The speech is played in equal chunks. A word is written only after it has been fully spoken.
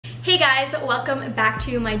Hey guys, welcome back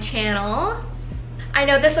to my channel. I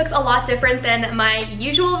know this looks a lot different than my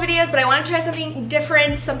usual videos, but I want to try something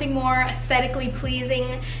different, something more aesthetically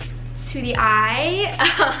pleasing to the eye.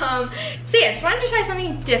 So yeah, just wanted to try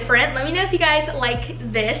something different. Let me know if you guys like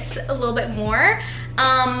this a little bit more.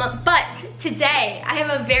 But today I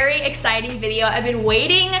have a very exciting video. I've been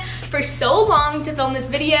waiting for so long to film this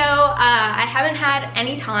video. I haven't had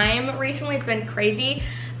any time recently, it's been crazy,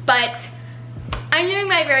 but I'm doing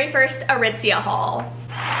my very first ARITZIA haul.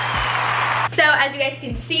 So as you guys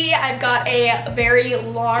can see, I've got a very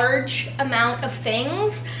large amount of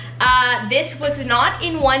things. This was not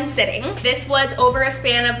in one sitting. This was over a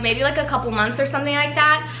span of maybe like a couple months or something like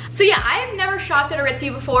that. So yeah, I have never shopped at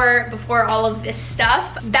ARITZIA before all of this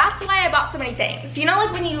stuff. That's why I bought so many things. You know,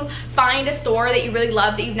 like when you find a store that you really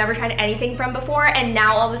love that you've never tried anything from before, and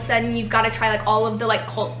now all of a sudden you've got to try like all of the like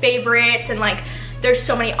cult favorites, and like there's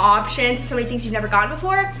so many options, so many things you've never gotten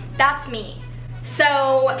before. That's me.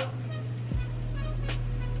 So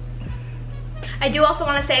I do also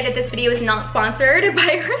want to say that this video is not sponsored by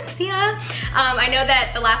ARITZIA. I know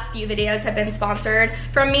that the last few videos have been sponsored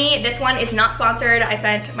from me. This one is not sponsored. I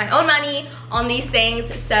spent my own money on these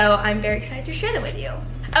things, so I'm very excited to share them with you.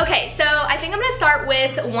 Okay, so I think I'm gonna start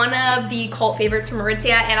with one of the cult favorites from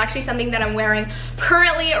ARITZIA, and actually something that I'm wearing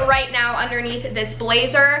currently right now underneath this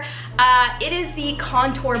blazer. It is the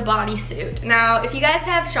contour bodysuit. Now, if you guys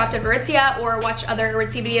have shopped at ARITZIA or watched other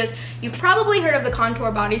ARITZIA videos, you've probably heard of the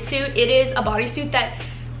contour bodysuit. It is a bodysuit that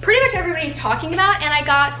pretty much everybody's talking about, and I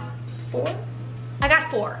got four.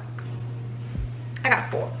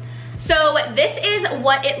 So this is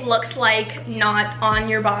what it looks like not on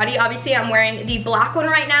your body. Obviously I'm wearing the black one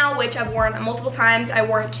right now, which I've worn multiple times. I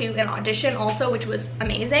wore it to an audition also, which was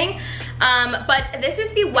amazing. But this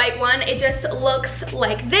is the white one. It just looks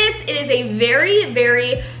like this. It is a very,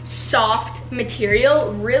 very soft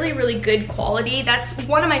material, really, really good quality. That's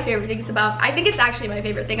one of my favorite things about, I think it's actually my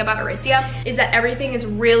favorite thing about ARITZIA, is that everything is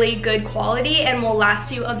really good quality and will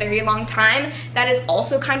last you a very long time. That is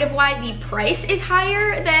also kind of why the price is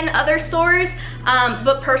higher than other stores.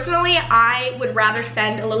 But personally, I would rather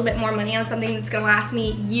spend a little bit more money on something that's gonna last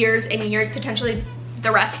me years and years, potentially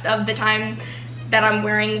the rest of the time that I'm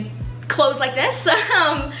wearing clothes like this,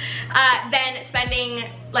 than spending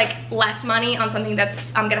like less money on something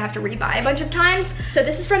that's I'm gonna have to rebuy a bunch of times. So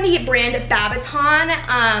this is from the brand Babaton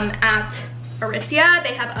at ARITZIA.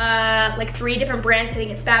 They have like 3 different brands. I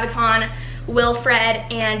think it's Babaton,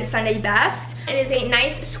 Wilfred, and Sunday Best. It is a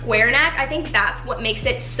nice square neck. I think that's what makes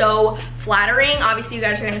it so flattering. Obviously you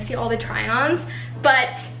guys are gonna see all the try-ons,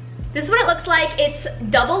 but this is what it looks like. It's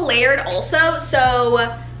double layered also,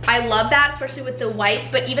 so I love that, especially with the whites,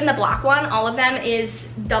 but even the black one, all of them is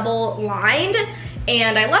double lined,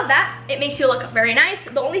 and I love that. It makes you look very nice.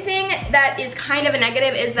 The only thing that is kind of a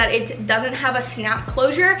negative is that it doesn't have a snap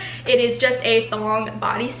closure. It is just a thong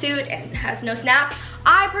bodysuit and has no snap.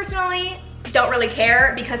 I personally don't really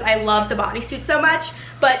care because I love the bodysuit so much,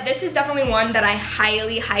 but this is definitely one that I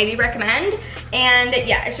highly, highly recommend. And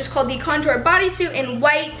yeah, it's just called the Contour Bodysuit in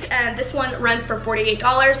white. This one runs for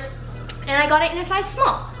 $48, and I got it in a size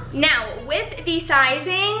small. Now, with the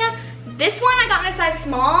sizing, this one I got in a size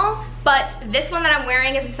small, but this one that I'm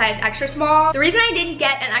wearing is a size extra small. The reason I didn't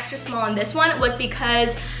get an extra small in this one was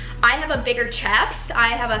because I have a bigger chest. I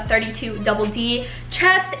have a 32 double D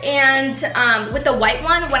chest, and with the white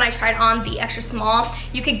one, when I tried on the extra small,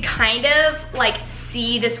 you could kind of like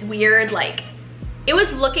see this weird, like, it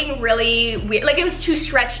was looking really weird, like it was too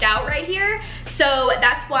stretched out right here. So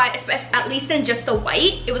that's why, especially at least in just the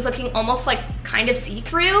white, it was looking almost like kind of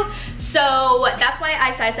see-through. So that's why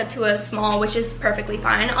I sized up to a small, which is perfectly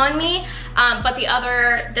fine on me. But the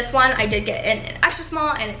other, this one, I did get an extra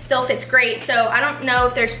small, and it still fits great. So I don't know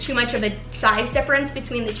if there's too much of a size difference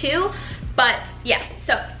between the two, but yes,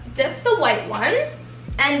 so that's the white one.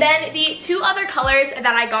 And then the 2 other colors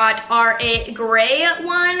that I got are a gray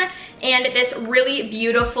one and this really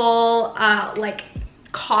beautiful like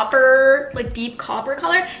copper, like deep copper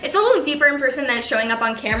color. It's a little deeper in person than it's showing up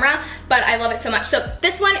on camera, but I love it so much. So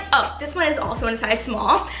this one, oh, this one is also in size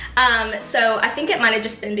small. So I think it might have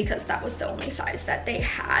just been because that was the only size that they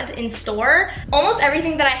had in store. Almost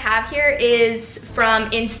everything that I have here is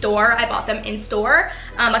from in store. I bought them in store.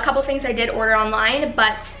 A couple things I did order online,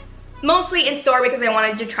 but mostly in store because I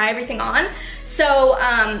wanted to try everything on. So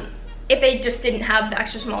if they just didn't have the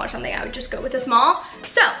extra small or something, I would just go with the small.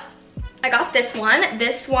 So I got this one.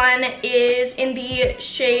 This one is in the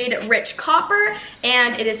shade Rich Copper,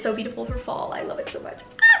 and it is so beautiful for fall. I love it so much.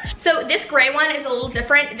 So this gray one is a little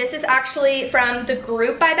different. This is actually from the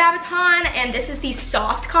Group by Babaton, and this is the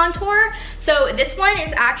soft contour. So this one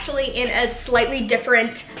is actually in a slightly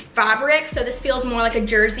different fabric. So this feels more like a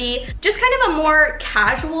jersey, just kind of a more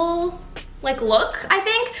casual like look, I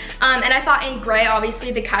think. And I thought in gray,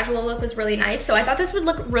 obviously the casual look was really nice. So I thought this would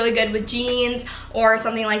look really good with jeans or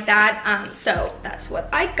something like that. So that's what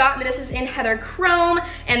I got. This is in Heather Chrome,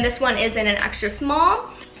 and this one is in an extra small.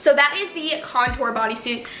 So that is the contour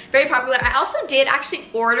bodysuit, very popular. I also did actually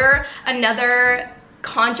order another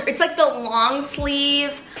contour. It's like the long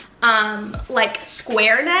sleeve, like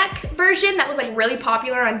square neck version that was like really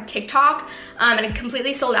popular on TikTok, and it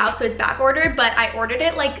completely sold out, so it's back ordered. But I ordered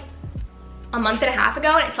it like a month and a half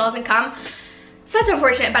ago and it still hasn't come. So that's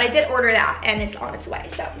unfortunate, but I did order that and it's on its way.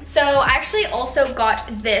 So I actually also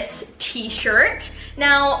got this t-shirt.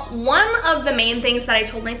 Now, one of the main things that I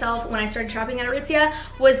told myself when I started shopping at Aritzia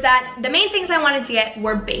was that the main things I wanted to get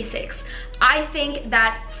were basics. I think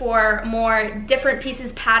that for more different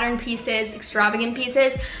pieces, pattern pieces, extravagant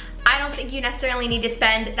pieces, I don't think you necessarily need to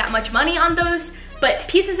spend that much money on those, but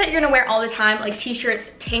pieces that you're gonna wear all the time, like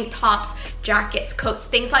t-shirts, tank tops, jackets, coats,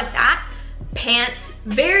 things like that, pants,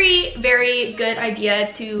 very, very good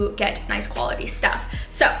idea to get nice quality stuff.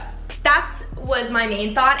 So that was my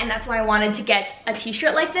main thought, and that's why I wanted to get a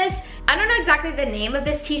t-shirt like this. I don't know exactly the name of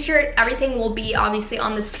this t-shirt. Everything will be obviously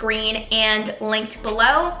on the screen and linked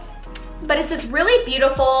below, but it's this really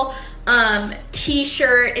beautiful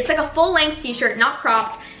t-shirt. It's like a full-length t-shirt, not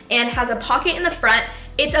cropped, and has a pocket in the front.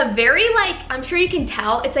 It's a very, like, I'm sure you can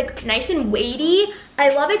tell, it's like nice and weighty. I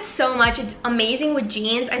love it so much. It's amazing with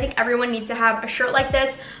jeans. I think everyone needs to have a shirt like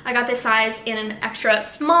this. I got this size in an extra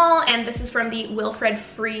small, and this is from the Wilfred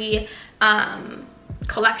free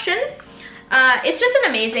collection. It's just an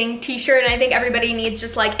amazing t-shirt, and I think everybody needs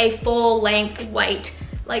just like a full length white,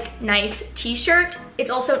 like nice t-shirt. It's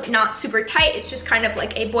also not super tight. It's just kind of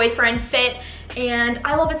like a boyfriend fit, and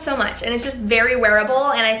I love it so much. And it's just very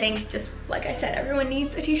wearable, and I think, just like I said, everyone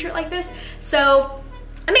needs a t-shirt like this. So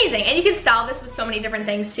amazing. And you can style this with so many different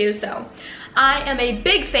things too. So I am a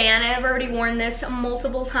big fan, and I've already worn this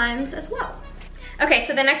multiple times as well. Okay,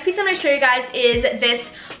 so the next piece I'm gonna show you guys is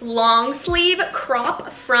this long sleeve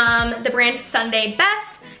crop from the brand Sunday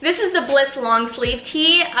Best. This is the Bliss long sleeve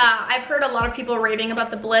tee. I've heard a lot of people raving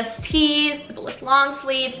about the Bliss tees, the Bliss long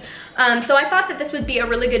sleeves. So I thought that this would be a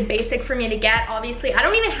really good basic for me to get. Obviously, I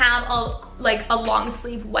don't even have a long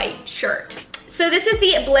sleeve white shirt. So this is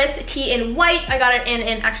the Bliss tee in white. I got it in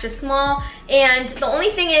an extra small, and the only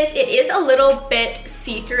thing is it is a little bit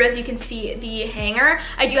see-through, as you can see the hanger.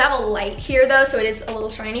 I do have a light here though, so it is a little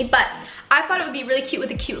shiny, but I thought it would be really cute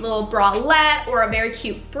with a cute little bralette or a very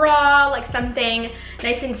cute bra, like something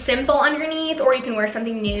nice and simple underneath, or you can wear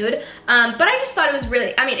something nude. But I just thought it was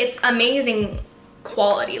really, I mean, it's amazing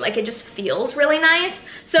quality, like it just feels really nice.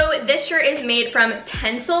 So this shirt is made from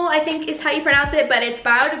Tencel, I think is how you pronounce it, but it's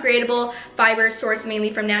biodegradable fibers sourced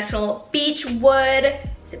mainly from natural beech wood.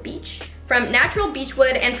 Is it beech? From natural beech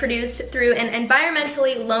wood and produced through an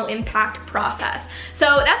environmentally low impact process.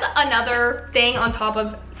 So that's another thing on top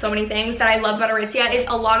of so many things that I love about Aritzia, is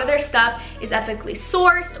a lot of their stuff is ethically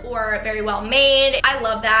sourced or very well made. I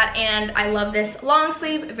love that, and I love this long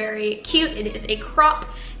sleeve, very cute. It is a crop,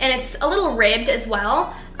 and it's a little ribbed as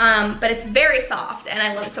well, but it's very soft, and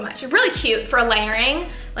I love it so much. It's really cute for layering,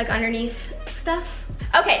 like underneath stuff.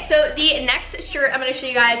 Okay, so the next shirt I'm gonna show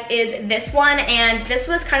you guys is this one, and this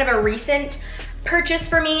was kind of a recent purchase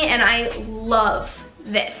for me, and I love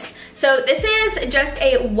this. So this is just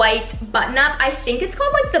a white button-up. I think it's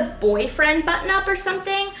called like the boyfriend button-up or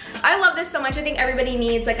something. I love this so much. I think everybody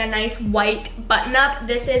needs like a nice white button-up.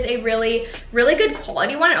 This is a really, really good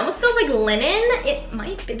quality one. It almost feels like linen. It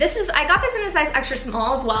might be. I got this in a size extra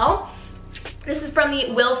small as well. This is from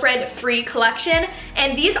the Wilfred free collection,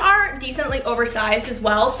 and these are decently oversized as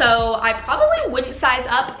well, so I probably wouldn't size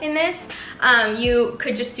up in this. You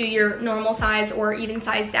could just do your normal size or even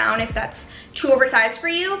size down if that's too oversized for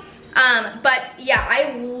you. But yeah,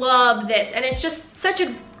 I love this, and it's just such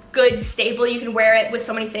a good staple. You can wear it with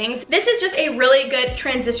so many things. This is just a really good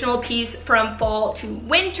transitional piece from fall to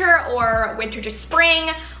winter, or winter to spring.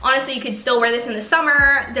 Honestly, you could still wear this in the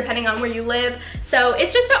summer depending on where you live. So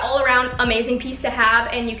it's just an all-around amazing piece to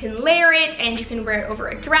have, and you can layer it, and you can wear it over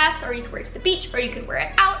a dress, or you can wear it to the beach, or you can wear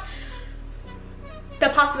it out. The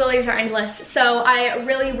possibilities are endless. So I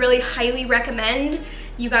really, really highly recommend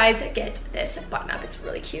you guys get this button up. It's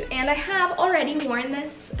really cute, and I have already worn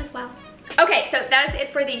this as well. Okay, so that is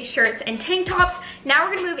it for the shirts and tank tops. Now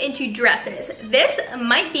we're gonna move into dresses. This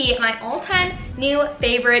might be my all-time new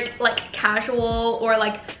favorite, like casual or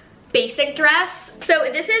like basic dress.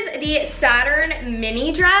 So this is the Saturn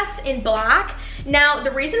mini dress in black. Now,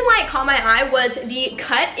 the reason why it caught my eye was the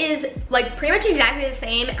cut is like pretty much exactly the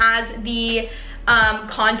same as the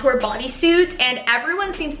contour bodysuit, and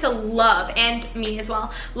everyone seems to love, and me as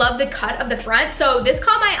well, love the cut of the front. So this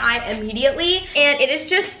caught my eye immediately, and it is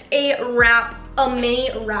just a mini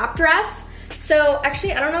wrap dress. So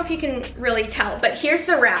actually, I don't know if you can really tell, but here's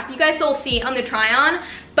the wrap. You guys will see on the try on,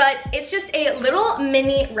 but it's just a little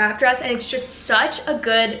mini wrap dress, and it's just such a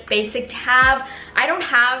good basic to have. I don't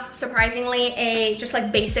have, surprisingly, a just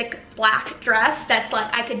like basic black dress that's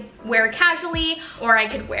like I could wear casually or I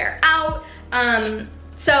could wear out.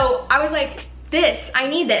 So I was like, I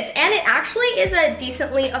need this. And it actually is a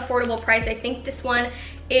decently affordable price. I think this one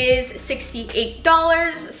is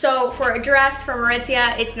 $68. So for a dress from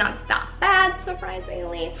ARITZIA, it's not that bad,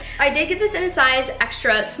 surprisingly. I did get this in a size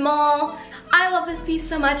extra small. I love this piece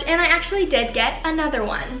so much, and I actually did get another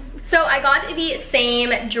one. So I got the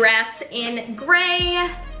same dress in gray.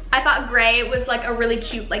 I thought gray was like a really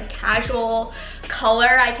cute, like casual color.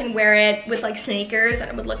 I can wear it with like sneakers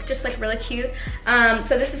and it would look just like really cute.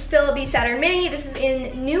 So this is still the Saturn mini. This is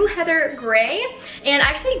in New Heather gray. And I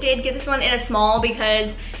actually did get this one in a small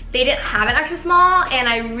because they didn't have an extra small, and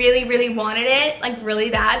I really, really wanted it, like really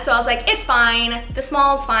bad. So I was like, it's fine, the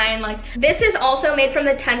small is fine. Like, this is also made from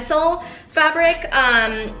the Tencel fabric,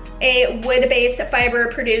 a wood-based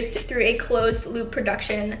fiber produced through a closed loop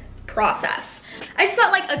production process. I just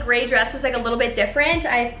thought like a gray dress was like a little bit different.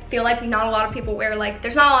 I feel like not a lot of people wear like,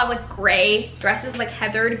 there's not a lot of like gray dresses, like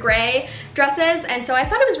heathered gray dresses. And so I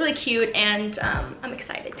thought it was really cute, and I'm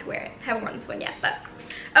excited to wear it. I haven't worn this one yet, but.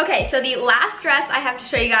 Okay, so the last dress I have to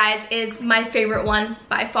show you guys is my favorite one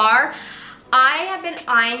by far. I have been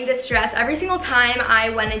eyeing this dress every single time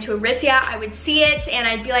I went into ARITZIA. I would see it and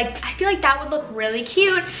I'd be like, I feel like that would look really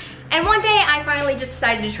cute. And one day I finally just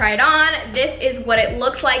decided to try it on. This is what it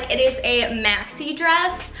looks like. It is a maxi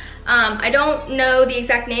dress. I don't know the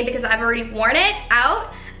exact name because I've already worn it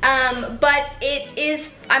out. But it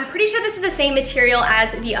is, I'm pretty sure this is the same material as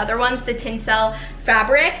the other ones, the Tencel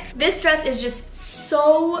fabric. This dress is just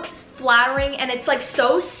so flattering, and it's like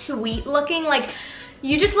so sweet looking. Like,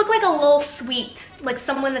 you just look like a little sweet, like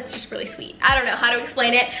someone that's just really sweet. I don't know how to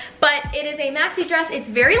explain it, but it is a maxi dress. It's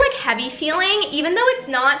very like heavy feeling, even though it's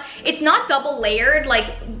not double layered.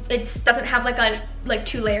 Like, it doesn't have like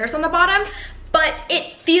 2 layers on the bottom, but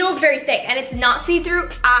it feels very thick, and it's not see-through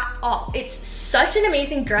at all. It's such an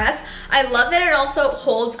amazing dress. I love that it also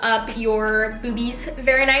holds up your boobies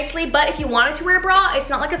very nicely, but if you wanted to wear a bra, it's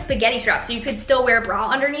not like a spaghetti strap, so you could still wear a bra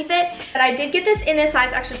underneath it. But I did get this in a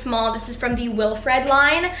size extra small. This is from the Wilfred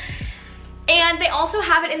line. And they also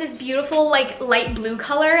have it in this beautiful like light blue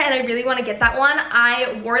color, and I really want to get that one.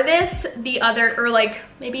 I wore this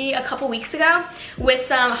maybe a couple weeks ago with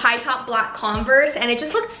some high top black Converse, and it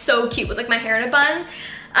just looked so cute with like my hair in a bun.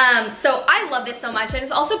 So I love this so much, and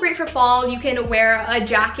it's also great for fall. You can wear a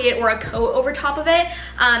jacket or a coat over top of it,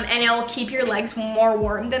 and it'll keep your legs more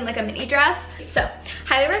warm than like a mini dress. So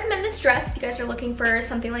highly recommend this dress if you guys are looking for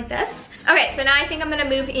something like this. Okay, so now I think I'm gonna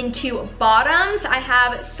move into bottoms. I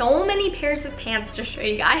have so many pairs of pants to show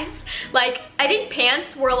you guys. Like, I think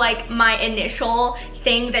pants were like my initial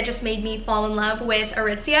thing that just made me fall in love with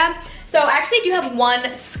ARITZIA. So I actually do have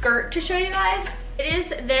one skirt to show you guys. It is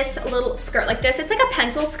this little skirt like this. It's like a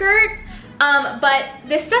pencil skirt, but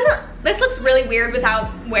this looks really weird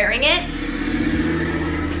without wearing it.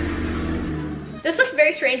 This looks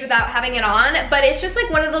very strange without having it on, but it's just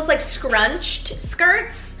like one of those like scrunched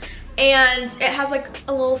skirts, and it has like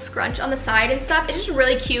a little scrunch on the side and stuff. It's just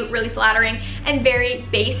really cute, really flattering, and very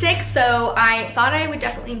basic. So I thought I would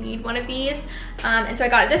definitely need one of these. And so I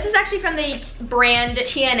got it. This is actually from the brand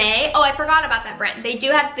TNA. Oh, I forgot about that brand. They do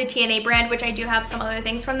have the TNA brand, which I do have some other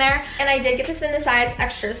things from there. And I did get this in a size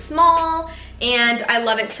extra small, and I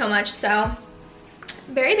love it so much. So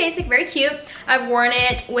very basic, very cute. I've worn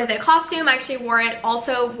it with a costume. I actually wore it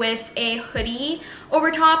also with a hoodie over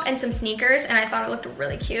top and some sneakers, and I thought it looked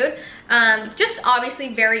really cute. Just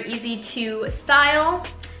obviously very easy to style.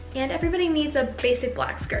 And everybody needs a basic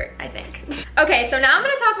black skirt, I think. Okay, so now I'm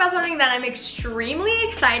gonna talk about something that I'm extremely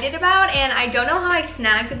excited about, and I don't know how I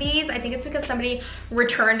snagged these. I think it's because somebody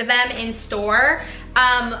returned them in store.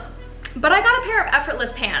 But I got a pair of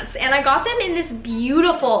Effortless pants, and I got them in this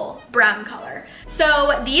beautiful brown color.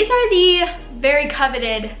 So these are the very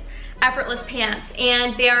coveted Effortless pants,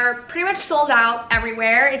 and they are pretty much sold out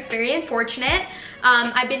everywhere. It's very unfortunate.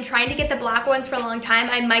 I've been trying to get the black ones for a long time.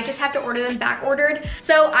 I might just have to order them back ordered.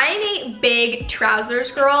 So I'm a big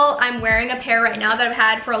trousers girl. I'm wearing a pair right now that I've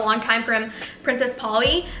had for a long time from Princess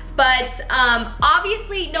Polly, but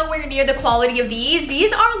obviously nowhere near the quality of these.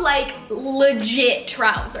 These are like legit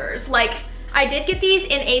trousers. Like, I did get these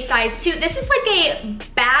in a size 2. This is like a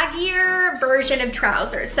baggier version of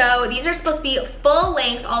trousers. So these are supposed to be full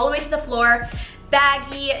length all the way to the floor,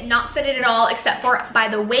 baggy, not fitted at all except for by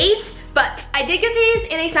the waist. But I did get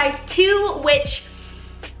these in a size 2, which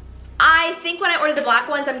I think when I order the black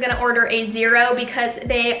ones, I'm gonna order a 0 because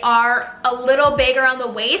they are a little big around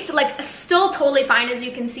the waist. Like, still totally fine, as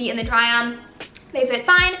you can see in the try on. They fit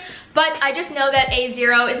fine, but I just know that a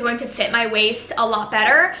 0 is going to fit my waist a lot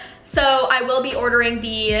better. So I will be ordering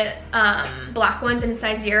the black ones in a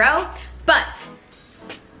size 0, but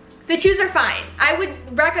the shoes are fine. I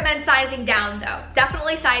would recommend sizing down though.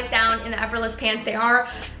 Definitely size down in the Effortless pants. They are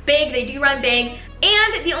big, they do run big.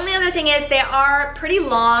 And the only other thing is they are pretty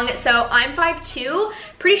long. So I'm 5'2",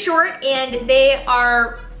 pretty short, and they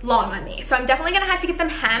are long on me. So I'm definitely gonna have to get them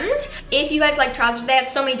hemmed. If you guys like trousers, they have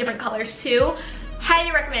so many different colors too.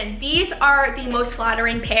 Highly recommend. These are the most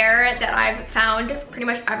flattering pair that I've found pretty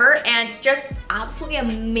much ever, and just absolutely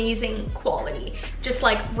amazing quality. Just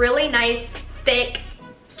like really nice, thick,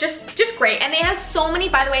 just great. And they have so many,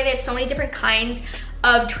 by the way, they have so many different kinds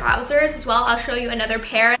of trousers as well. I'll show you another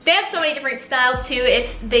pair. They have so many different styles too.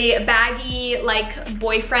 If the baggy like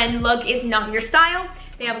boyfriend look is not your style,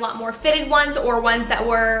 they have a lot more fitted ones, or ones that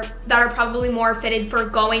are probably more fitted for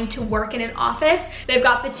going to work in an office. They've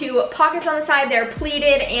got the 2 pockets on the side, they're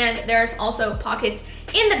pleated, and there's also pockets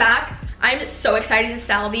in the back. I'm so excited to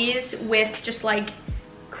sell these with just like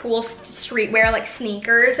cool streetwear like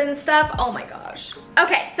sneakers and stuff. Oh my gosh.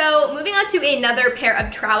 Okay, so moving on to another pair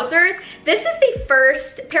of trousers. This is the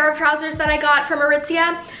first pair of trousers that I got from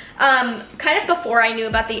ARITZIA, kind of before I knew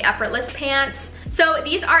about the Effortless pants. So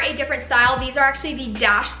these are a different style. These are actually the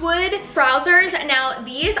Dashwood trousers. Now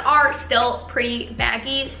these are still pretty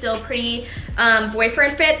baggy, still pretty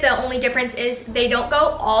boyfriend fit. The only difference is they don't go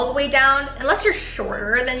all the way down, unless you're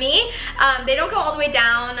shorter than me. They don't go all the way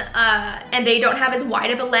down, and they don't have as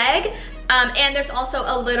wide of a leg. And there's also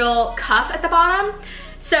a little cuff at the bottom.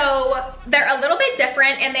 So they're a little bit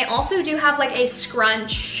different, and they also do have like a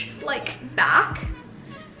scrunch like back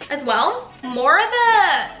as well. More of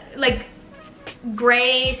a like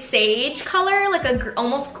gray sage color, like a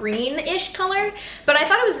almost greenish color, but I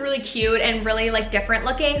thought it was really cute and really like different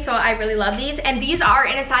looking, so I really love these. And these are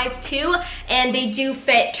in a size 2, and they do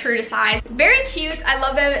fit true to size. Very cute. I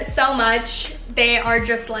love them so much. They are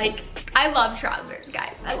just like, I love trousers,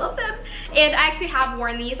 guys. I love them. And I actually have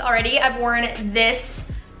worn these already. I've worn this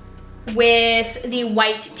with the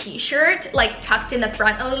white t-shirt, like tucked in the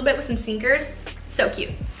front a little bit with some sneakers. So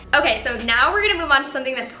cute. Okay, so now we're gonna move on to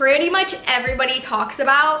something that pretty much everybody talks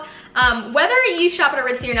about. Whether you shop at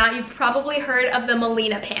ARITZIA or not, you've probably heard of the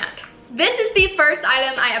Melina pant. This is the first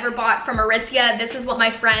item I ever bought from ARITZIA. This is what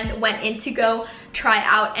my friend went in to go try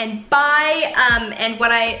out and buy, and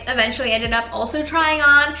what I eventually ended up also trying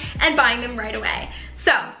on and buying them right away.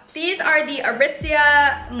 So these are the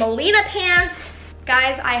ARITZIA Melina pant.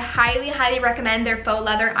 Guys, I highly, highly recommend their faux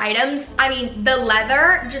leather items. I mean, the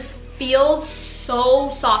leather just feels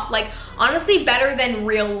so soft, like honestly better than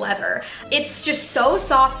real leather. It's just so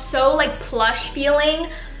soft, so like plush feeling.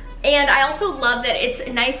 And I also love that it's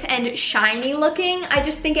nice and shiny looking. I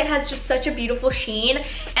just think it has just such a beautiful sheen,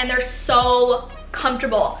 and they're so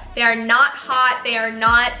comfortable. They are not hot, they are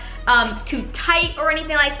not too tight or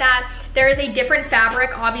anything like that. There is a different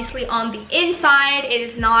fabric obviously on the inside. It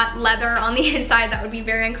is not leather on the inside. That would be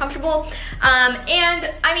very uncomfortable.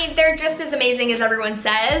 And I mean, they're just as amazing as everyone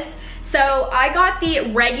says. So I got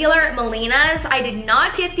the regular Melinas. I did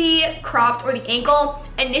not get the cropped or the ankle.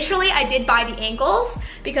 Initially, I did buy the ankles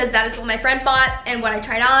because that is what my friend bought and what I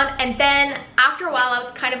tried on. And then after a while, I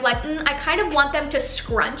was kind of like, I kind of want them to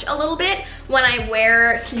scrunch a little bit when I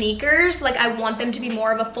wear sneakers. Like, I want them to be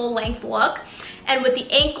more of a full length look. And with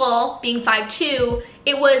the ankle being 5'2",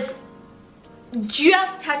 it was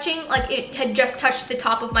just touching, like it had just touched the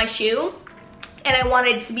top of my shoe. And I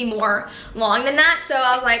wanted it to be more long than that. So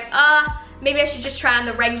I was like, maybe I should just try on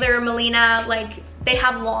the regular Melina. Like, they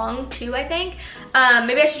have long too, I think.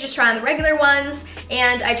 Maybe I should just try on the regular ones.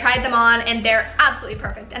 And I tried them on, and they're absolutely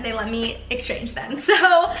perfect. And they let me exchange them. So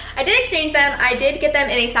I did exchange them. I did get them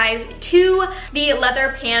in a size 2. The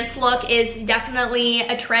leather pants look is definitely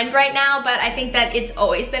a trend right now, but I think that it's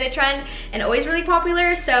always been a trend and always really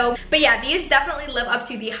popular. So, but yeah, these definitely live up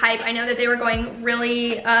to the hype. I know that they were going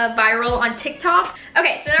really viral on TikTok.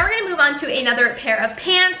 Okay, so now we're gonna move on to another pair of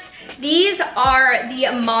pants. These are the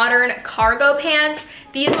modern cargo pants.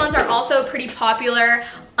 These ones are also pretty popular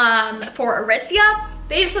for ARITZIA.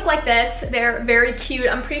 they just look like this. They're very cute.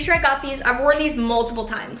 I'm pretty sure I got these. I've worn these multiple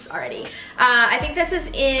times already. I think this is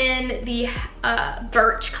in the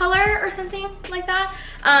birch color or something like that.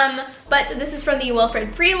 But this is from the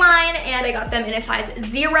Wilfred Free line, and I got them in a size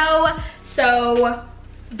 0. So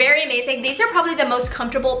very amazing. These are probably the most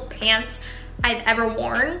comfortable pants I've ever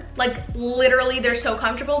worn. Like literally, they're so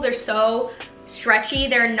comfortable. They're so stretchy.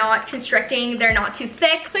 They're not constricting. They're not too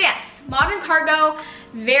thick. So yes, modern cargo,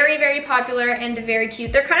 very, very popular and very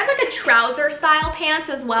cute. They're kind of like a trouser style pants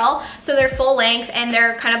as well. So they're full length and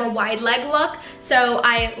they're kind of a wide leg look. So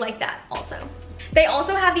I like that also. They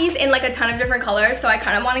also have these in like a ton of different colors, so I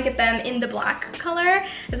kind of want to get them in the black color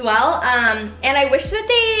as well. And I wish that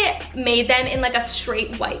they made them in like a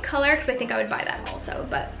straight white color, because I think I would buy that also.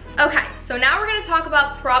 But okay, so now we're gonna talk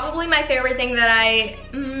about probably my favorite thing that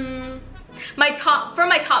my top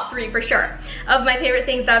 3 for sure of my favorite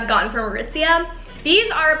things that I've gotten from ARITZIA.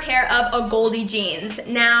 These are a pair of Goldie jeans.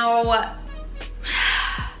 Now,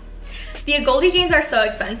 the Goldie jeans are so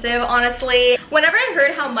expensive, honestly. Whenever I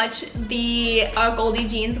heard how much the Goldie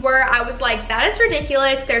jeans were, I was like, that is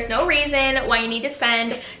ridiculous. There's no reason why you need to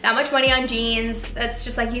spend that much money on jeans. That's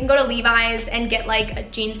just like, you can go to Levi's and get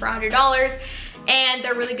like jeans for $100, and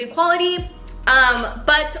they're really good quality.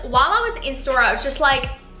 But while I was in store, I was just like,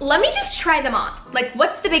 let me just try them on. Like,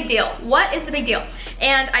 what's the big deal? What is the big deal?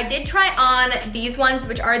 And I did try on these ones,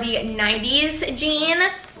 which are the 90s jean.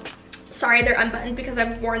 Sorry, they're unbuttoned because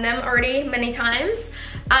I've worn them already many times.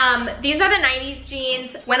 These are the 90s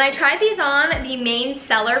jeans. When I tried these on, the main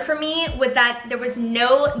seller for me was that there was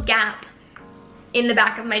no gap in the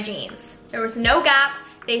back of my jeans. There was no gap.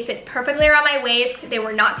 They fit perfectly around my waist. They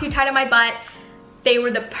were not too tight on my butt. They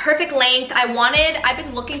were the perfect length. I've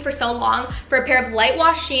been looking for so long for a pair of light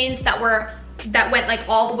wash jeans that went like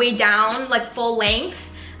all the way down, like full length,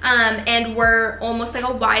 and were almost like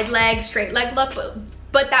a wide leg, straight leg look,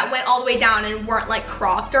 but that went all the way down and weren't like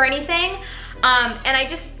cropped or anything. And I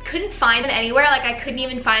just couldn't find them anywhere. Like I couldn't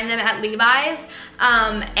even find them at Levi's.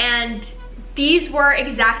 And these were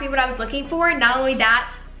exactly what I was looking for. Not only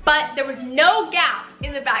that, but there was no gap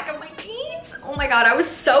in the back of my jeans. Oh my God, I was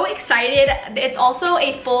so excited. It's also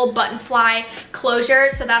a full button fly closure,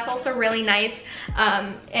 so that's also really nice,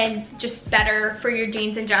 and just better for your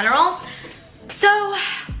jeans in general. So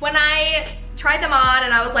when I tried them on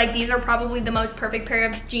and I was like, these are probably the most perfect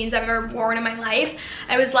pair of jeans I've ever worn in my life,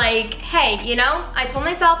 I was like, hey, you know, I told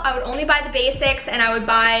myself I would only buy the basics, and I would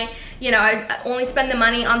buy, you know, I'd only spend the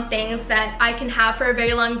money on things that I can have for a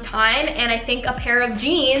very long time. And I think a pair of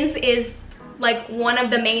jeans is like one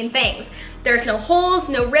of the main things. There's no holes,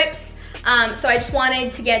 no rips. So I just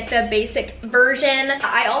wanted to get the basic version.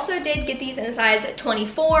 I also did get these in a size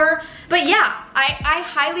 24. But yeah, I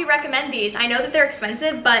highly recommend these. I know that they're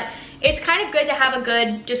expensive, but it's kind of good to have a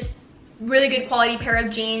good, just really good quality pair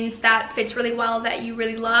of jeans that fits really well, that you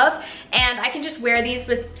really love. And I can just wear these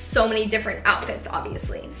with so many different outfits,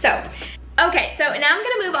 obviously. So, okay, so now I'm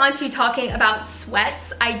gonna move on to talking about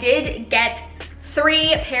sweats. I did get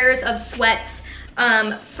 3 pairs of sweats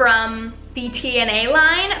from the TNA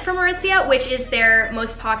line from ARITZIA, which is their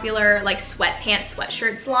most popular like sweatpants,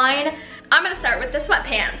 sweatshirts line. I'm gonna start with the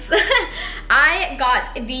sweatpants. I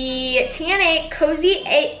got the TNA Cozy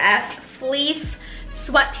AF fleece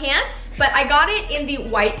sweatpants, but I got it in the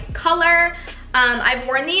white color. I've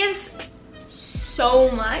worn these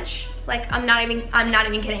so much. Like, I'm not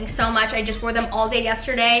even kidding, so much. I just wore them all day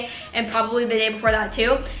yesterday and probably the day before that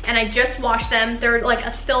too. And I just washed them. They're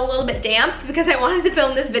like still a little bit damp because I wanted to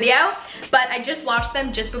film this video, but I just washed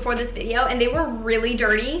them just before this video and they were really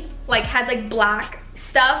dirty. Like, had like black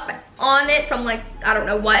stuff on it from like, I don't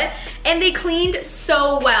know what. And they cleaned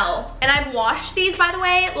so well. And I've washed these, by the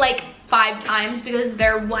way, like 5 times because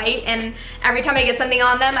they're white, and every time I get something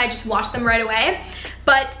on them, I just wash them right away.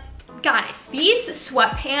 But guys, these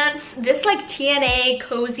sweatpants, this like TNA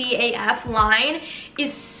Cozy AF line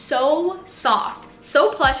is so soft,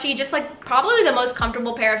 so plushy, just like probably the most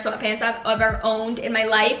comfortable pair of sweatpants I've ever owned in my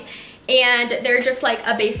life. And they're just like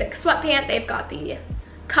a basic sweatpant. They've got the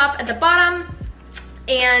cuff at the bottom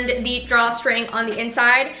and the drawstring on the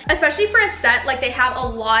inside. Especially for a set, like they have a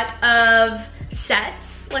lot of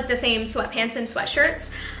sets, like the same sweatpants and sweatshirts.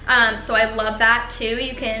 So I love that too.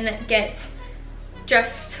 You can get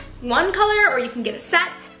just one color or you can get a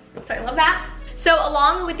set, so I love that. So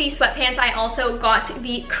along with these sweatpants, I also got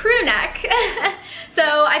the crew neck.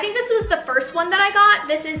 So I think this was the first one that I got.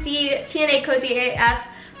 This is the TNA Cozy AF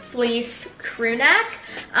fleece crew neck.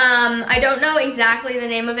 I don't know exactly the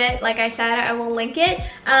name of it. Like I said, I will link it.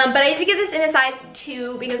 But I did get this in a size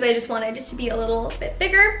 2 because I just wanted it to be a little bit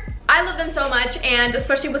bigger. I love them so much, and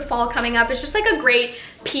especially with fall coming up, it's just like a great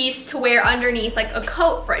piece to wear underneath like a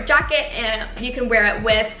coat or a jacket, and you can wear it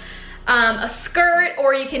with a skirt,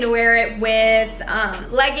 or you can wear it with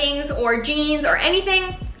leggings or jeans or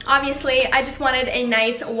anything. Obviously, I just wanted a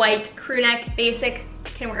nice white crew neck basic.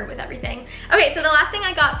 Can wear it with everything. Okay, so the last thing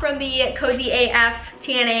I got from the Cozy AF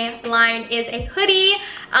TNA line is a hoodie.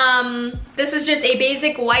 This is just a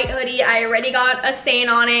basic white hoodie. I already got a stain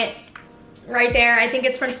on it right there. I think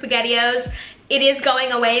it's from SpaghettiOs. It is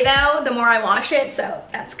going away though, the more I wash it, so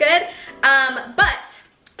that's good. But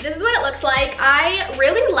this is what it looks like. I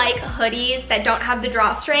really like hoodies that don't have the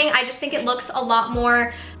drawstring. I just think it looks a lot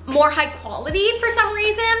more high quality for some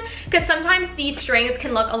reason, because sometimes these strings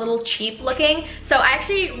can look a little cheap looking. So I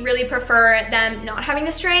actually really prefer them not having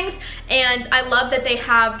the strings, and I love that they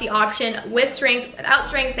have the option with strings, without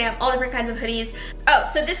strings. They have all different kinds of hoodies. Oh,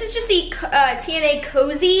 so this is just the TNA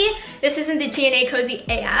Cozy. This isn't the TNA Cozy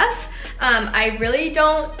AF. I really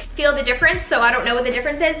don't feel the difference, so I don't know what the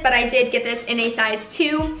difference is, but I did get this in a size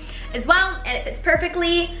 2 as well, and it fits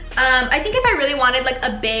perfectly. I think if I really wanted like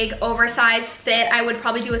a big oversized fit, I would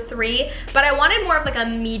probably do a 3, but I wanted more of like a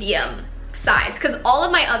medium size, because all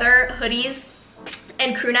of my other hoodies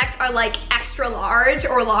and crew necks are like extra large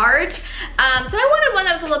or large. So I wanted one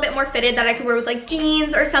that was a little bit more fitted that I could wear with like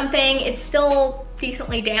jeans or something. It's still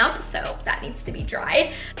decently damp, so that needs to be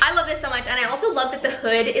dried. I love this so much, and I also love that the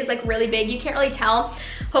hood is like really big. You can't really tell.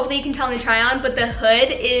 Hopefully you can tell in the try on, but the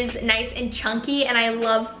hood is nice and chunky, and I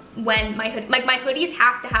love when my hood, like my hoodies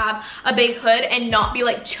have to have a big hood and not be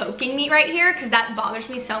like choking me right here, because that bothers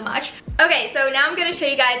me so much. Okay, so now I'm gonna show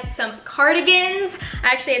you guys some cardigans. I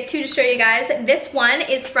actually have 2 to show you guys. This one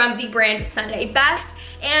is from the brand Sunday Best,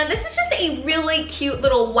 and this is just a really cute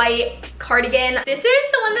little white cardigan. This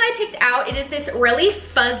is the one that I picked out. It is this really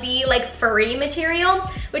fuzzy, like furry material,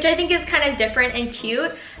 which I think is kind of different and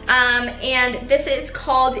cute. And this is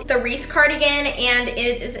called the Reese cardigan, and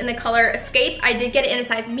it is in the color Escape. I did get it in a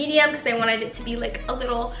size medium because I wanted it to be like a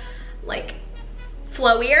little like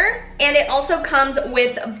flowier, and it also comes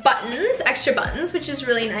with buttons, extra buttons, which is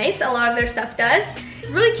really nice. A lot of their stuff does. It's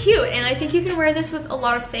really cute, and I think you can wear this with a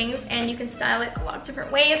lot of things, and you can style it a lot of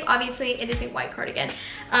different ways. Obviously, it is a white cardigan,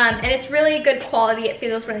 and it's really good quality. It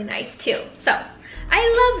feels really nice too, so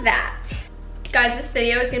I love that. Guys, this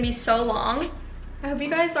video is gonna be so long. I hope you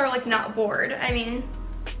guys are like not bored. I mean,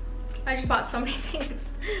 I just bought so many things.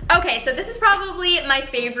 Okay, so this is probably my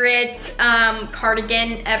favorite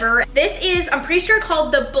cardigan ever. This is, I'm pretty sure,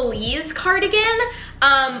 called the Bliss cardigan.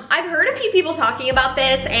 I've heard a few people talking about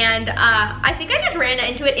this, and I think I just ran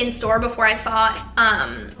into it in store before I saw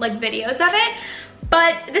like videos of it.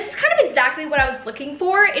 But this is kind of exactly what I was looking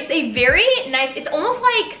for. It's a very nice, it's almost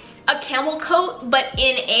like a camel coat, but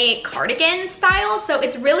in a cardigan style. So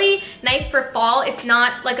it's really nice for fall. It's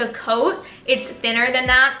not like a coat. It's thinner than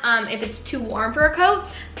that if it's too warm for a coat,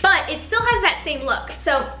 but it still has that same look.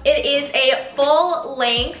 So it is a full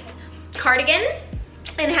length cardigan,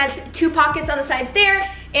 and it has 2 pockets on the sides there,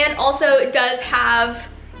 and also it does have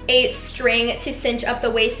a string to cinch up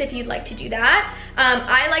the waist if you'd like to do that.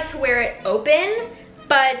 I like to wear it open,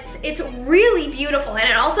 but it's really beautiful, and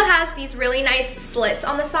it also has these really nice slits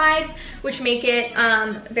on the sides, which make it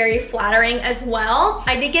very flattering as well.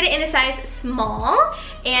 I did get it in a size small,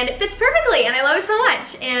 and it fits perfectly, and I love it so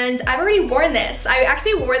much. And I've already worn this. I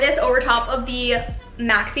actually wore this over top of the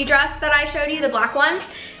maxi dress that I showed you, the black one,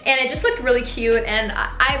 and it just looked really cute. And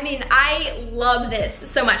I mean, I love this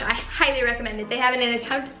so much. I highly recommend it. They have it in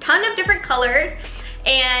a ton of different colors,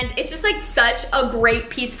 and it's just like such a great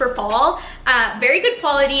piece for fall. Very good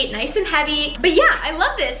quality, nice and heavy. But yeah, I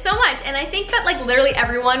love this so much, and I think that like literally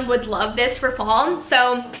everyone would love this for fall,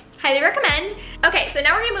 so highly recommend. Okay, so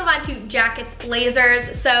now we're gonna move on to jackets,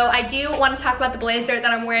 blazers. So I do want to talk about the blazer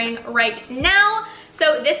that I'm wearing right now.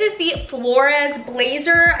 So this is the Flores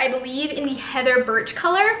blazer, I believe in the Heather Birch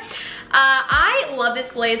color. I love this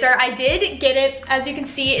blazer. I did get it, as you can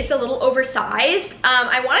see, it's a little oversized.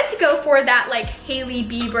 I wanted to go for that like Hailey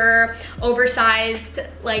Bieber oversized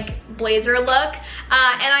like blazer look. And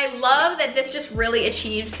I love that this just really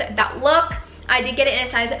achieves that look. I did get it in a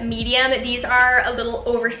size medium. These are a little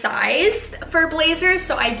oversized for blazers,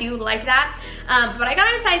 so I do like that. But I got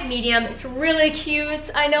it in a size medium. It's really cute.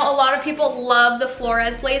 I know a lot of people love the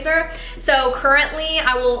Flores blazer. So currently,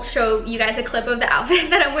 I will show you guys a clip of the outfit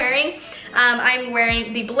that I'm wearing. I'm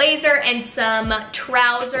wearing the blazer and some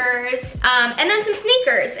trousers, and then some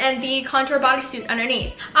sneakers and the contour bodysuit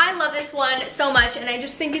underneath. I love this one so much, and I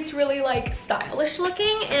just think it's really like stylish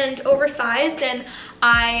looking and oversized, and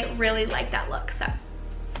I really like that look, so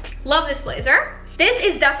love this blazer. This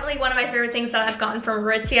is definitely one of my favorite things that I've gotten from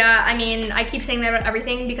Aritzia. I mean, I keep saying that about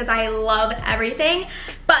everything because I love everything,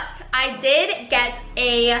 but I did get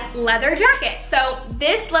a leather jacket. So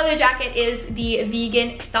this leather jacket is the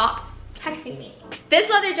vegan, stop texting me. This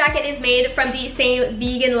leather jacket is made from the same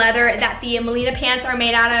vegan leather that the Melina pants are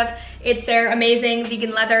made out of. It's their amazing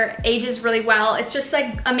vegan leather, ages really well. It's just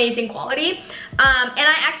like amazing quality. And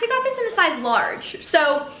I actually got this in a size large.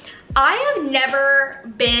 So I have never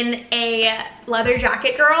been a leather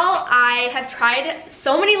jacket girl. I have tried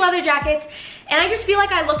so many leather jackets and I just feel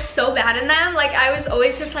like I look so bad in them. Like I was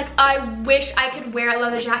always just like, I wish I could wear a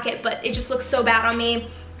leather jacket, but it just looks so bad on me.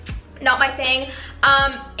 Not my thing.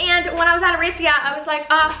 And when I was at Aritzia, I was like,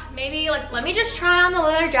 maybe like, let me just try on the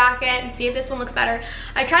leather jacket and see if this one looks better.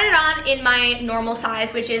 I tried it on in my normal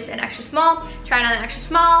size, which is an extra small. Tried on an extra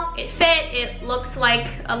small, it fit, it looked like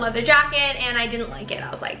a leather jacket, and I didn't like it. I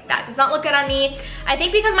was like, that does not look good on me. I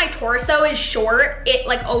think because my torso is short, it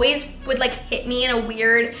like always would like hit me in a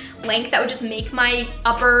weird length that would just make my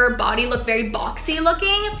upper body look very boxy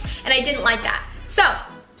looking, and I didn't like that. So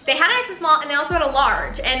they had an extra small and they also had a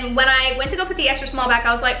large. And when I went to go put the extra small back,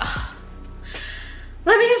 I was like, oh,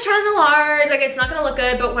 let me just try on the large. Like it's not gonna look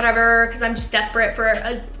good, but whatever, because I'm just desperate for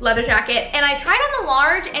a leather jacket. And I tried on the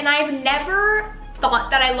large and I've never thought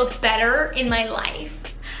that I looked better in my life.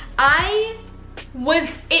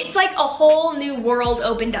 It's like a whole new world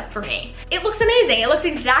opened up for me. It looks amazing. It looks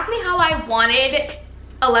exactly how I wanted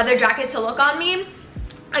a leather jacket to look on me.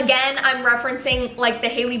 Again, I'm referencing like the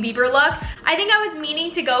Hailey Bieber look. I think I was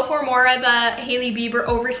meaning to go for more of a Hailey Bieber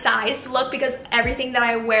oversized look because everything that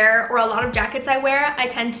I wear, or a lot of jackets I wear, I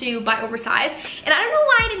tend to buy oversized. And I don't know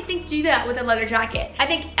why I didn't think to do that with a leather jacket. I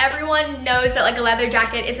think everyone knows that like a leather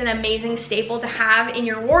jacket is an amazing staple to have in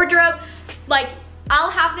your wardrobe. Like,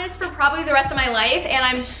 I'll have this for probably the rest of my life, and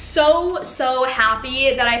I'm so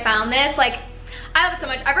happy that I found this. Like, I love it so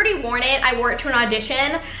much. I've already worn it. I wore it to an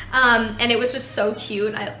audition, and it was just so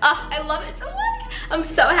cute. I love it so much. I'm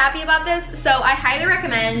so happy about this. So I highly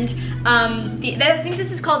recommend, I think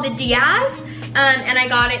this is called the Diaz, and I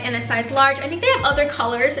got it in a size large. I think they have other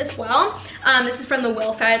colors as well. This is from the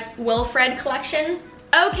Wilfred collection.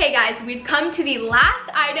 Okay guys, we've come to the last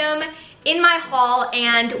item in my haul,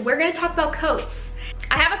 and we're gonna talk about coats.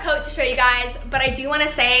 I have a coat to show you guys, but I do want to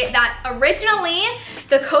say that originally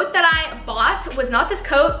the coat that I bought was not this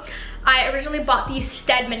coat. I originally bought the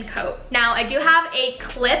Stedman coat. Now I do have a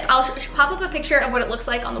clip. I'll pop up a picture of what it looks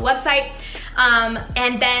like on the website.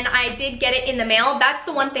 And then I did get it in the mail. That's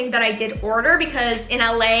the one thing that I did order because in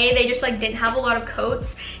LA, they just like didn't have a lot of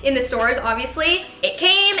coats in the stores, obviously. It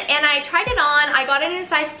came and I tried it on. I got it in a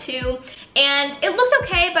size 2. And it looked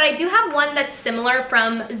okay, but I do have one that's similar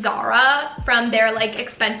from Zara, from their like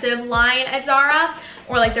expensive line at Zara,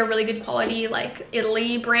 or like their really good quality like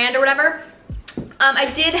Italy brand or whatever.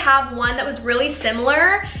 I did have one that was really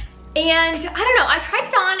similar, and I don't know, I tried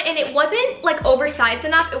it on and it wasn't like oversized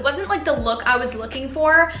enough. It wasn't like the look I was looking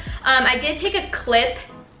for. I did take a clip,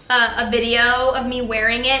 a video of me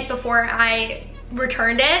wearing it before I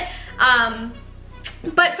returned it.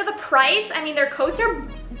 But for the price, I mean, their coats are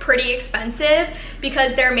pretty expensive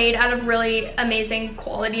because they're made out of really amazing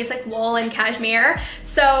qualities like wool and cashmere.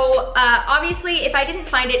 So obviously if I didn't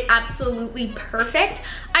find it absolutely perfect,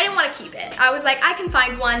 I didn't want to keep it. I was like, I can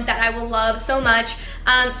find one that I will love so much.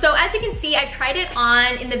 So as you can see, I tried it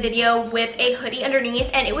on in the video with a hoodie underneath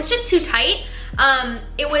and it was just too tight.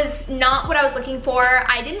 It was not what I was looking for.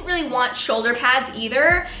 I didn't really want shoulder pads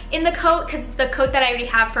either in the coat because the coat that I already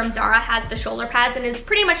have from Zara has the shoulder pads and is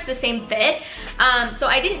pretty much the same fit. So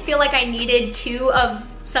I didn't feel like I needed 2 of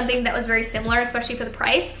something that was very similar, especially for the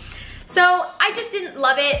price. So I just didn't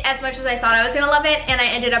love it as much as I thought I was gonna love it, and I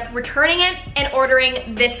ended up returning it and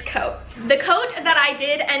ordering this coat. The coat that I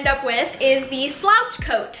did end up with is the slouch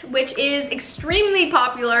coat, which is extremely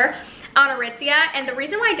popular on Aritzia, and the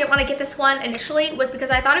reason why I didn't want to get this one initially was because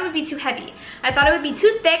I thought it would be too heavy. I thought it would be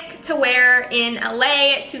too thick to wear in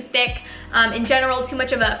LA, too thick in general, too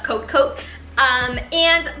much of a coat. But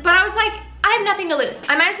I was like, I have nothing to lose.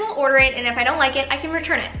 I might as well order it, and if I don't like it, I can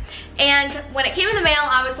return it. And when it came in the mail,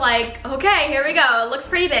 I was like, okay, here we go. It looks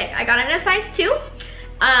pretty big. I got it in a size 2,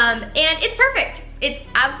 and it's perfect. It's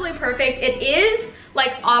absolutely perfect. It is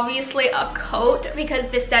like obviously a coat because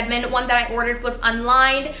the Stedman one that I ordered was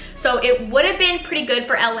unlined, so it would have been pretty good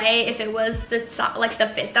for LA if it was like the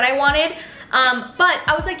fit that I wanted. But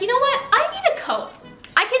I was like, you know what? I need a coat.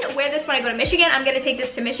 I can wear this when I go to Michigan. I'm gonna take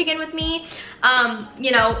this to Michigan with me.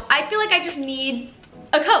 You know, I feel like I just need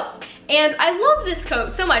a coat. And I love this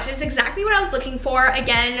coat so much. It's exactly what I was looking for.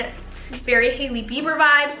 Again, very Hailey Bieber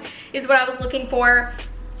vibes is what I was looking for.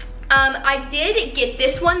 I did get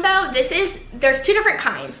this one though. There's two different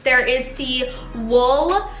kinds. There is the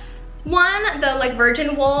wool one, the like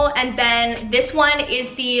virgin wool, and then this one is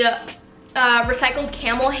the recycled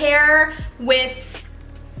camel hair with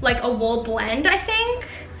like a wool blend, I think.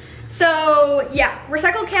 So yeah,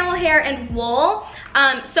 recycled camel hair and wool.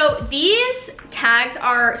 So these tags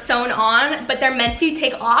are sewn on, but they're meant to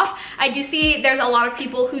take off. I do see there's a lot of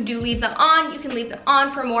people who do leave them on. You can leave them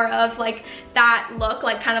on for more of like that look,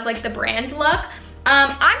 like kind of like the brand look.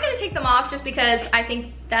 I'm gonna take them off just because I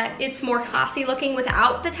think that it's more classy looking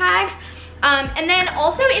without the tags. And then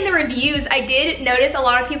also in the reviews, I did notice a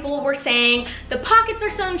lot of people were saying the pockets are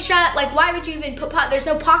sewn shut. Like, why would you even put there's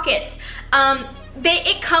no pockets.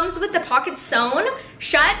 It comes with the pockets sewn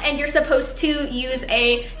shut, and you're supposed to use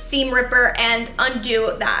a seam ripper and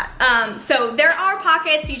undo that. So there are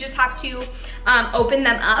pockets, you just have to open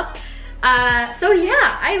them up. So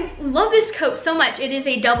yeah, I love this coat so much. It is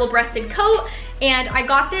a double-breasted coat, and I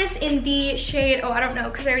got this in the shade, oh, I don't know,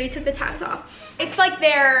 because I already took the tabs off. It's like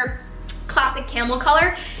their classic camel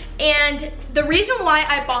color. And the reason why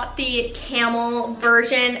I bought the camel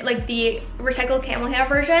version, like the recycled camel hair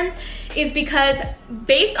version, is because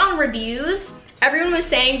based on reviews, everyone was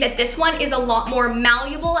saying that this one is a lot more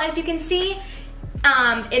malleable, as you can see.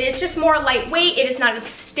 It is just more lightweight, it is not as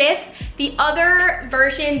stiff. The other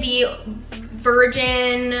version, the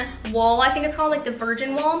virgin wool, I think it's called, like the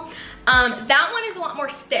virgin wool, that one is a lot more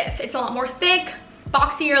stiff. It's a lot more thick,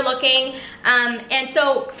 boxier looking, and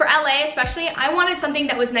so for LA especially, I wanted something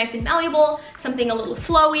that was nice and malleable, something a little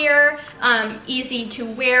flowier, easy to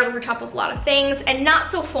wear over top of a lot of things, and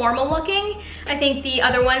not so formal looking. I think the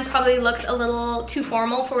other one probably looks a little too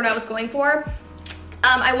formal for what I was going for.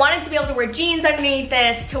 I wanted to be able to wear jeans underneath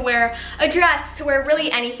this, to wear a dress, to wear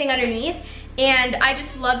really anything underneath. And I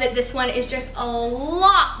just love that this one is just a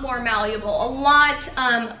lot more malleable, a lot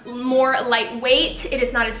more lightweight. It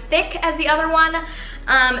is not as thick as the other one.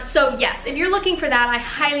 So yes, if you're looking for that, I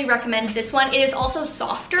highly recommend this one. It is also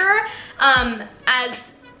softer,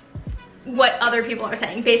 as what other people are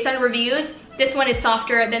saying. Based on reviews, this one is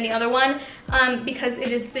softer than the other one because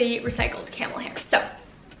it is the recycled camel hair. So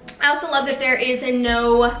I also love that there is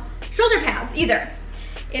no shoulder pads either.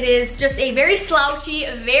 It is just a very slouchy,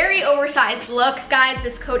 very oversized look. Guys,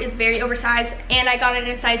 this coat is very oversized, and I got it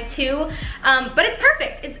in a size 2, but it's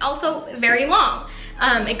perfect. It's also very long.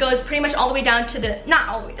 It goes pretty much all the way down to the, not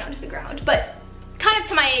all the way down to the ground, but kind of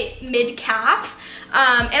to my mid-calf,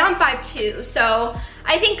 and I'm 5'2", so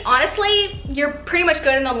I think honestly, you're pretty much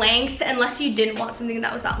good in the length, unless you didn't want something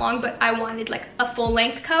that was that long, but I wanted like a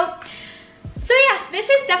full-length coat. So yes, this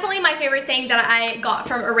is definitely my favorite thing that I got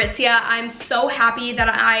from Aritzia. I'm so happy that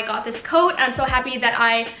I got this coat. I'm so happy that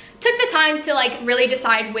I took the time to like really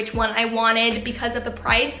decide which one I wanted because of the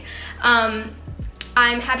price. I'm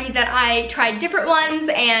happy that I tried different ones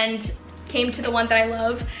and came to the one that I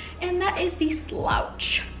love, and that is the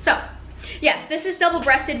slouch. So yes, this is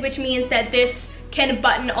double-breasted, which means that this can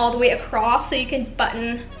button all the way across, so you can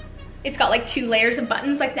button. It's got like 2 layers of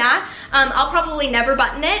buttons like that. I'll probably never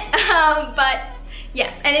button it, but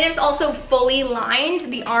yes, and it is also fully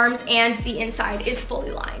lined. The arms and the inside is fully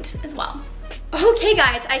lined as well. Okay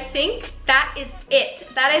guys, I think that is it.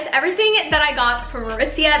 That is everything that I got from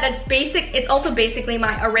Aritzia. That's basic. It's also basically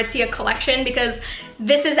my Aritzia collection because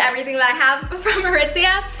this is everything that I have from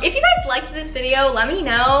Aritzia. If you guys liked this video, let me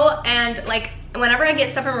know, and like whenever I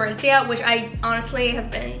get stuff from Aritzia, which I honestly have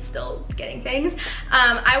been still getting things,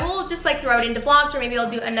 I will just like throw it into vlogs, or maybe I'll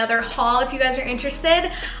do another haul if you guys are interested.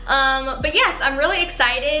 But yes, I'm really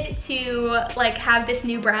excited to like have this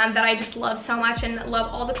new brand that I just love so much and love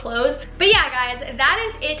all the clothes. But yeah guys,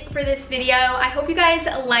 that is it for this video. I hope you guys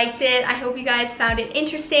liked it. I hope you guys found it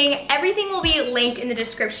interesting. Everything will be linked in the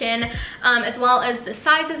description, as well as the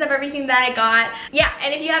sizes of everything that I got. Yeah,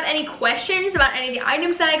 and if you have any questions about any of the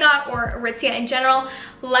items that I got or Aritzia in general,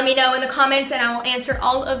 let me know in the comments and I will answer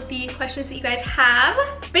all of the questions that you guys have.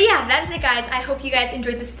 But yeah, that is it guys. I hope you guys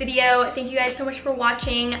enjoyed this video. Thank you guys so much for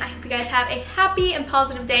watching. I hope you guys have a happy and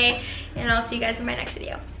positive day, and I'll see you guys in my next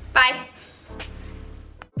video. Bye.